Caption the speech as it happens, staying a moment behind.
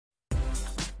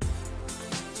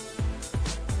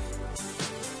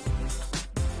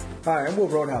Hi, I'm Will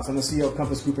Roadhouse. I'm the CEO of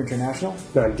Compass Group International.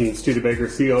 I'm Dean Studebaker,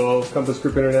 COO of Compass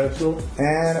Group International.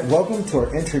 And welcome to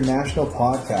our international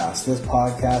podcast. This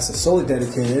podcast is solely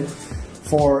dedicated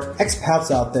for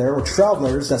expats out there or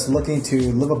travelers that's looking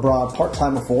to live abroad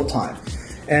part-time or full-time.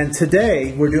 And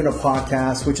today we're doing a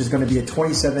podcast which is going to be a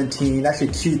 2017, actually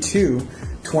Q2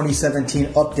 2017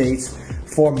 updates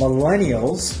for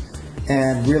millennials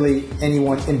and really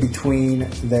anyone in between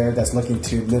there that's looking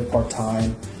to live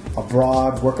part-time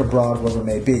abroad, work abroad, whatever it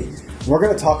may be. We're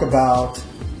going to talk about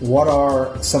what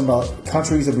are some of the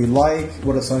countries that we like,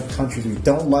 what are some countries we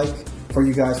don't like for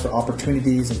you guys for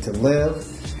opportunities and to live,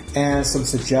 and some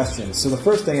suggestions. So the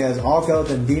first thing is, I'll go,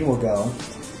 then Dean will go,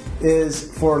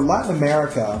 is for Latin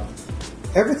America,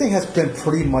 everything has been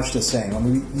pretty much the same. I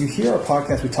mean, you hear our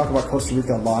podcast, we talk about Costa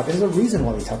Rica a lot. There's a reason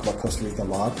why we talk about Costa Rica a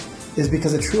lot, is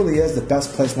because it truly is the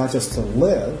best place not just to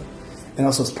live, and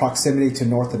also its proximity to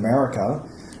North America,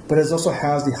 but it also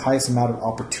has the highest amount of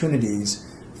opportunities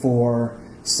for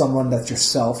someone that's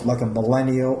yourself, like a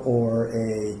millennial or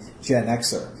a Gen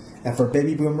Xer. And for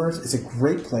baby boomers, it's a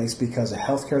great place because the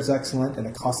healthcare is excellent and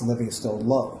the cost of living is still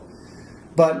low.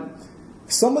 But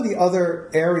some of the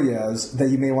other areas that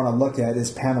you may want to look at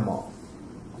is Panama.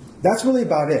 That's really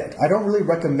about it. I don't really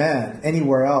recommend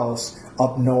anywhere else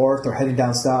up north or heading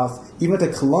down south, even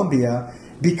to Colombia,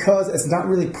 because it's not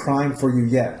really prime for you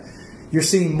yet. You're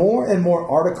seeing more and more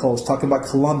articles talking about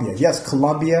Colombia. Yes,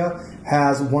 Colombia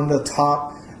has one of the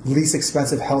top, least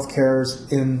expensive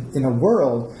healthcares in the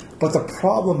world, but the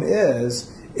problem is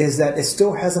that it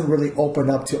still hasn't really opened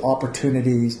up to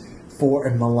opportunities for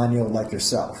a millennial like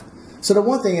yourself. So the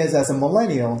one thing is, as a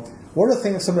millennial, what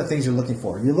are some of the things you're looking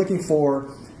for? You're looking for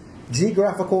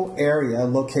geographical area,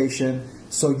 location,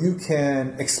 so you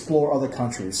can explore other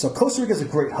countries. So Costa Rica is a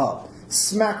great hub,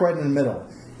 smack right in the middle.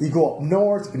 You go up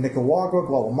north, Nicaragua,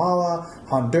 Guatemala,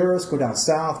 Honduras, go down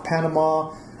south,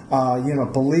 Panama,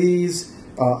 Belize,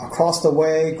 across the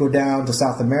way, go down to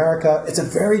South America. It's a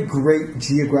very great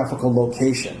geographical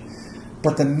location.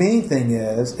 But the main thing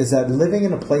is that living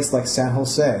in a place like San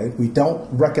Jose, we don't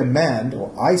recommend,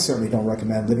 or I certainly don't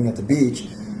recommend living at the beach.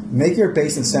 Make your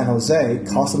base in San Jose.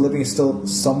 Cost of living is still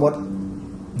somewhat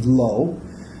low,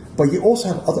 but you also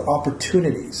have other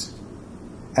opportunities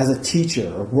as a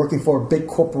teacher or working for big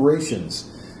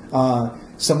corporations.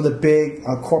 Some of the big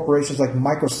corporations like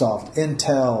Microsoft,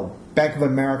 Intel, Bank of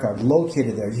America are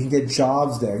located there. You can get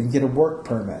jobs there. You can get a work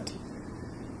permit.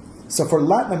 So for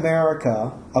Latin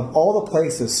America, of all the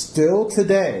places, still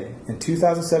today, in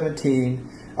 2017,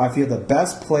 I feel the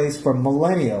best place for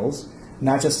millennials,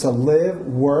 not just to live,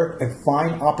 work, and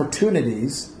find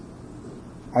opportunities,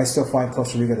 I still find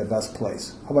Costa Rica the best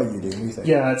place. How about you, Dean? What do you think?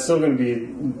 Yeah, it's still going to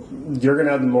be, you're going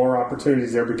to have more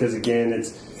opportunities there because, again,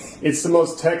 it's the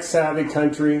most tech-savvy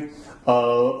country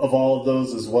of all of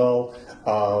those as well.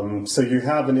 So you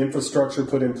have an infrastructure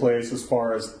put in place as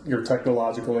far as your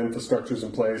technological infrastructures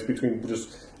in place between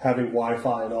just having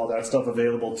Wi-Fi and all that stuff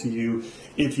available to you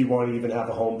if you want to even have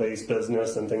a home-based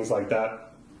business and things like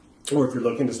that. Or if you're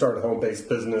looking to start a home-based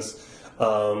business,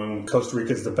 Costa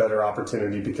Rica is the better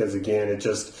opportunity because, again,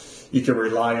 you can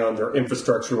rely on their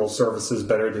infrastructural services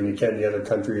better than you can the other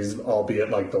countries, albeit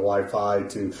like the Wi-Fi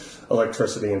to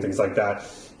electricity and things like that.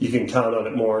 You can count on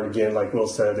it more. And again, like Will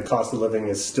said, the cost of living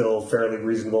is still fairly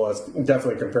reasonable, as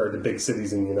definitely compared to big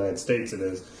cities in the United States it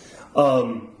is.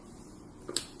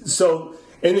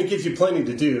 And it gives you plenty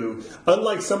to do.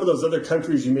 Unlike some of those other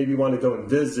countries you maybe want to go and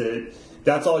visit,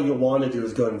 that's all you'll want to do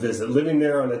is go and visit. Living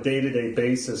there on a day-to-day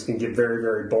basis can get very,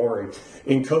 very boring.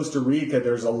 In Costa Rica,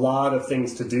 there's a lot of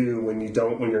things to do when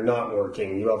you're not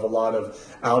working. You have a lot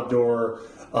of outdoor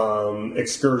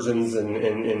excursions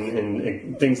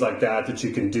and things like that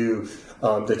you can do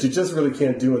that you just really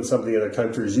can't do in some of the other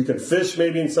countries. You can fish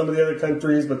maybe in some of the other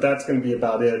countries, but that's going to be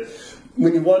about it.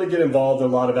 When you want to get involved in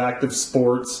a lot of active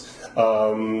sports,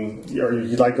 or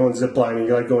you like going ziplining,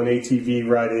 you like going ATV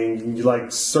riding, you like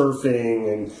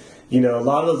surfing, and a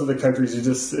lot of those other countries,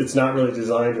 it's not really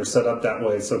designed or set up that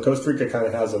way. So Costa Rica kind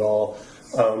of has it all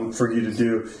for you to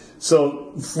do.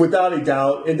 So without a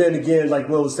doubt, and then again, like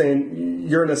Will was saying,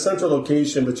 you're in a central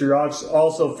location, but you're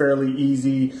also fairly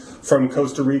easy from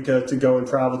Costa Rica to go and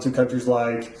travel to countries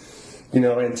like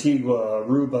Antigua,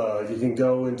 Aruba. You can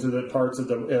go into the parts of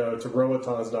to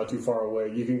Roatan's not too far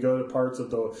away. You can go to parts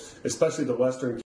of especially the western